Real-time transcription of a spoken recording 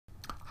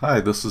Hi,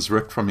 this is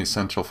Rick from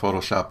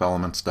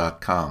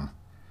EssentialPhotoshopElements.com.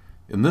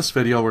 In this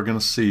video we're going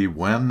to see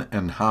when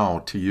and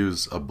how to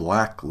use a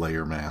black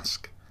layer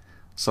mask.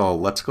 So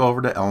let's go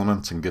over to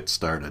Elements and get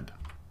started.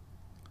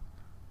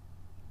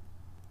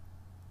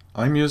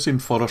 I'm using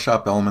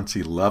Photoshop Elements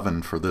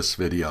 11 for this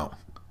video.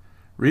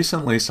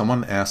 Recently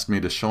someone asked me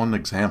to show an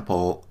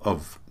example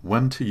of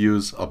when to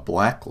use a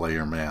black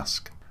layer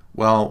mask.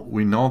 Well,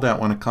 we know that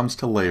when it comes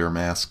to layer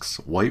masks,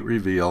 white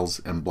reveals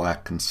and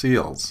black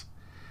conceals.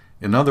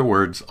 In other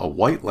words, a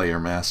white layer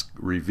mask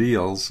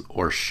reveals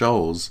or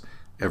shows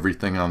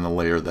everything on the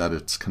layer that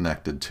it's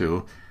connected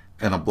to,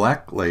 and a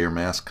black layer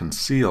mask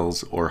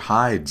conceals or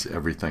hides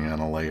everything on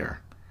a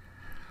layer.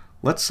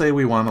 Let's say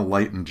we want to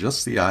lighten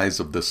just the eyes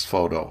of this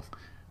photo.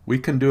 We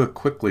can do it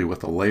quickly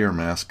with a layer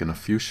mask in a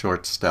few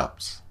short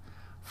steps.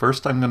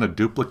 First, I'm going to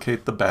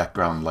duplicate the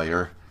background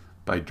layer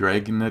by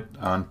dragging it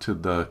onto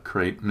the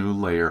Create New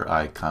Layer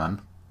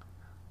icon,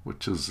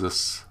 which is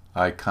this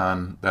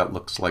icon that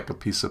looks like a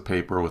piece of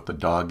paper with a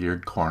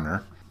dog-eared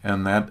corner,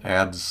 and that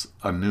adds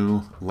a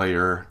new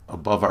layer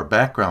above our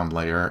background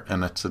layer,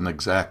 and it's an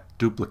exact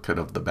duplicate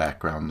of the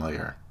background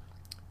layer.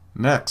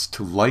 Next,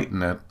 to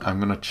lighten it,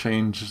 I'm going to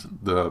change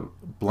the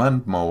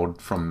blend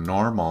mode from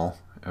normal,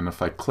 and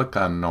if I click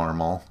on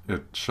normal,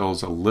 it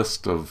shows a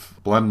list of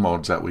blend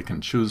modes that we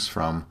can choose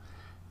from.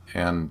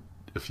 And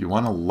if you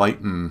want to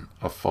lighten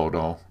a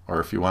photo, or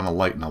if you want to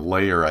lighten a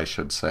layer, I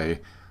should say,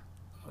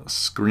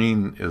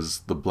 screen is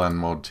the blend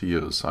mode to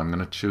use. So I'm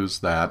going to choose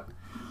that,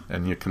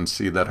 and you can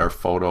see that our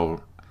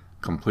photo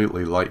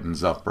completely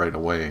lightens up right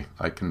away.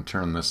 I can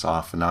turn this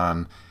off and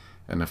on,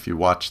 and if you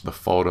watch the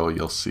photo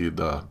you'll see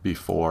the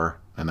before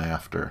and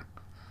after.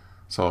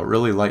 So it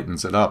really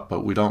lightens it up,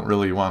 but we don't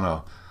really want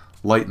to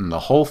lighten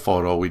the whole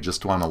photo, we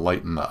just want to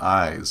lighten the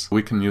eyes.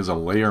 We can use a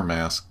layer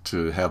mask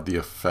to have the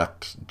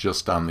effect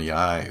just on the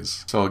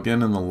eyes. So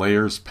again, in the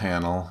Layers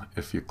panel,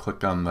 if you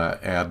click on the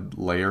Add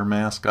Layer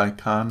Mask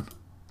icon,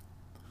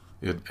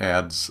 it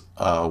adds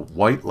a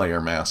white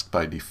layer mask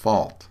by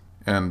default.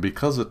 And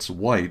because it's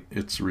white,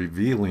 it's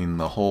revealing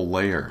the whole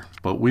layer.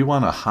 But we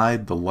want to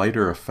hide the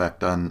lighter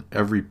effect on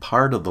every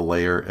part of the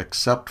layer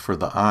except for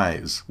the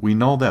eyes. We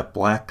know that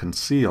black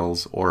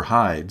conceals or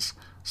hides,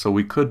 so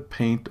we could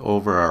paint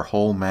over our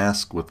whole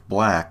mask with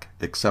black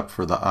except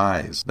for the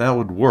eyes. That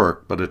would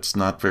work, but it's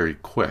not very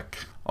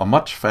quick. A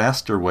much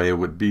faster way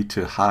would be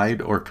to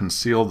hide or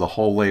conceal the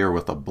whole layer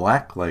with a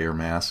black layer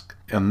mask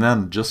and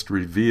then just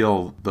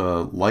reveal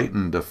the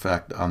lightened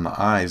effect on the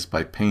eyes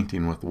by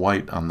painting with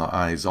white on the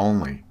eyes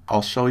only.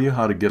 I'll show you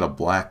how to get a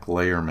black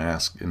layer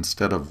mask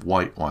instead of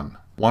white one.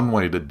 One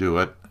way to do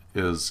it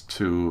is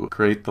to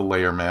create the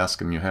layer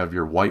mask and you have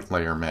your white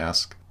layer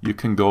mask. You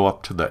can go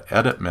up to the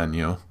Edit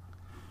menu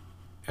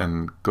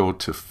and go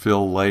to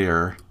Fill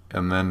Layer,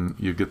 and then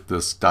you get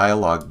this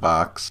dialog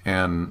box,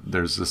 and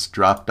there's this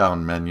drop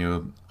down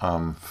menu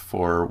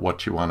for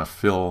what you want to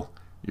fill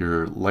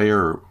your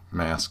layer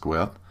mask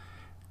with,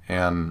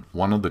 and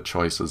one of the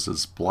choices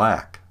is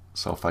black.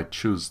 So if I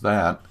choose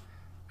that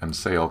and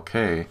say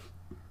OK,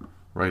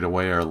 right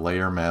away our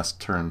layer mask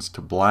turns to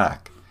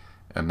black,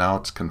 and now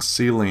it's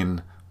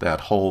concealing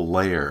that whole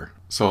layer,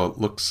 so it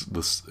looks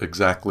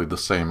exactly the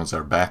same as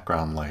our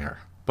background layer.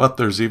 But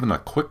there's even a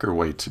quicker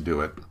way to do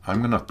it. I'm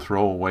going to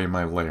throw away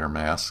my layer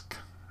mask,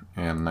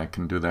 and I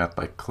can do that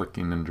by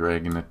clicking and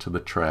dragging it to the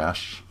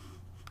trash.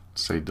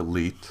 Say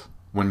delete.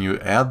 When you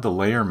add the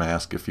layer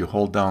mask, if you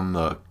hold down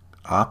the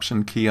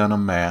Option key on a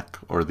Mac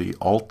or the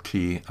Alt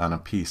key on a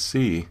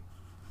PC,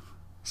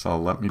 so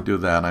let me do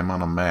that. I'm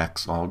on a Mac,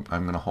 so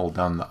I'm going to hold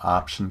down the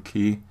Option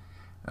key,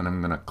 and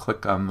I'm going to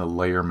click on the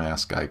layer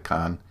mask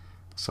icon.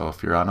 So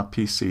if you're on a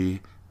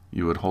PC,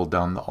 you would hold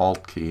down the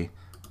Alt key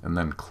and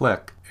then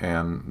click,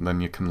 and then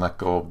you can let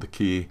go of the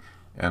key,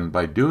 and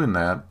by doing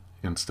that,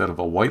 instead of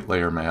a white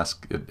layer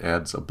mask, it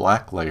adds a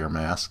black layer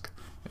mask.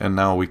 And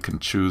now we can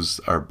choose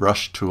our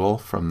brush tool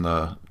from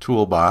the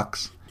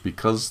toolbox.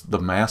 Because the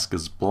mask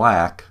is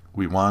black,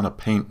 we want to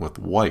paint with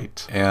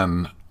white,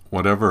 and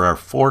whatever our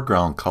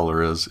foreground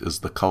color is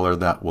the color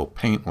that we'll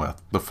paint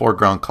with. The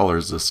foreground color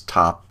is this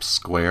top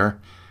square,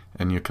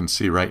 and you can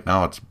see right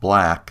now it's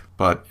black,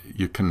 but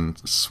you can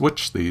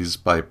switch these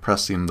by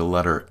pressing the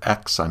letter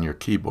X on your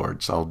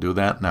keyboard. So I'll do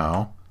that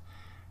now,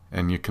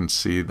 and you can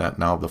see that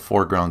now the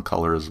foreground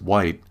color is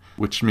white,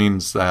 which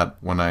means that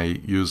when I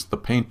use the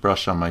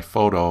paintbrush on my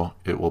photo,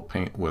 it will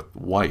paint with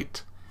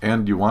white.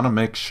 And you want to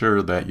make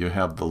sure that you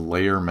have the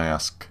layer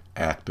mask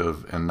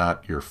active and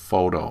not your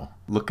photo.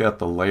 Look at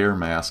the layer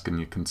mask and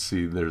you can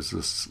see there's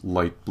this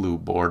light blue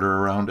border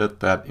around it.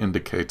 That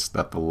indicates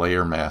that the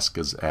layer mask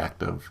is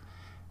active.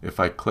 If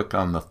I click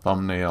on the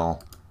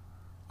thumbnail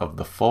of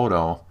the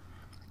photo,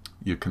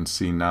 you can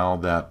see now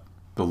that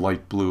the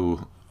light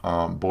blue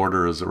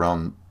border is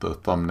around the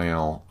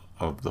thumbnail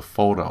of the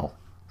photo.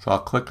 So I'll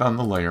click on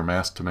the layer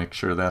mask to make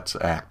sure that's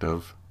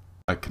active.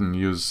 I can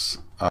use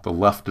the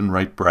left and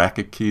right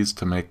bracket keys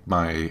to make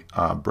my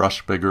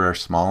brush bigger or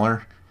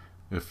smaller.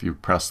 If you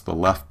press the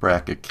left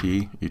bracket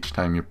key, each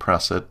time you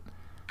press it,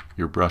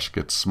 your brush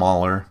gets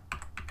smaller,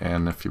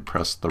 and if you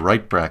press the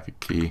right bracket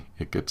key,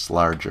 it gets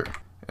larger.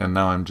 And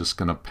now I'm just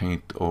going to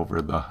paint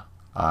over the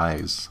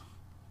eyes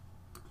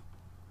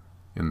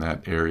in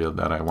that area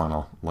that I want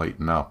to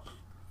lighten up.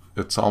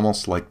 It's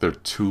almost like they're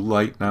too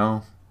light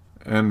now,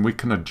 and we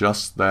can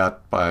adjust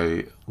that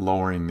by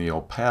lowering the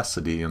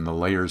opacity in the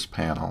layers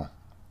panel.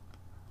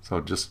 So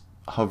just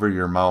hover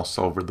your mouse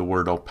over the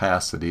word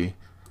opacity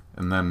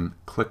and then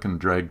click and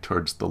drag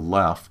towards the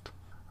left.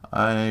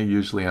 I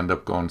usually end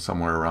up going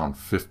somewhere around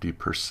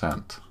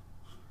 50%.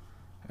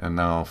 And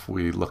now if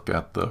we look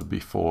at the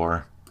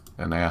before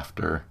and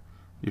after,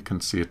 you can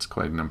see it's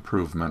quite an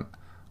improvement.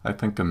 I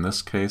think in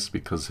this case,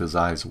 because his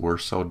eyes were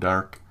so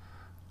dark,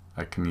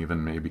 I can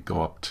even maybe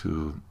go up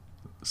to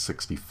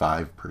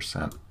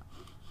 65%.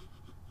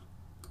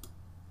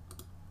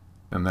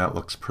 And that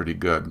looks pretty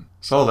good.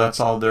 So that's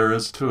all there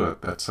is to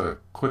it. That's a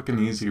quick and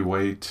easy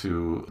way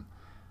to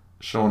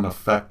show an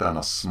effect on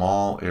a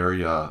small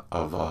area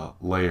of a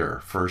layer.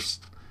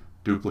 First,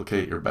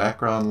 duplicate your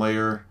background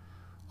layer,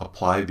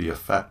 apply the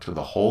effect to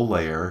the whole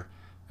layer,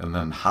 and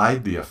then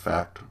hide the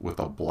effect with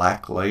a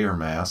black layer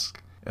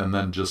mask, and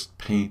then just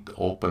paint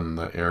open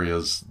the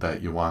areas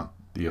that you want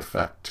the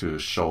effect to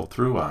show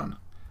through on.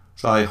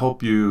 So I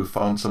hope you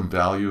found some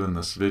value in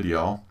this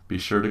video. Be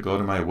sure to go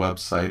to my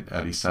website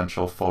at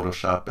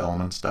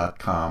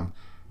essentialphotoshopelements.com.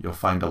 You'll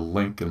find a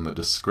link in the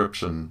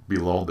description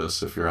below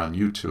this if you're on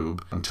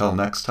YouTube. Until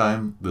next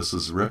time, this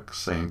is Rick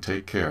saying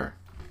take care.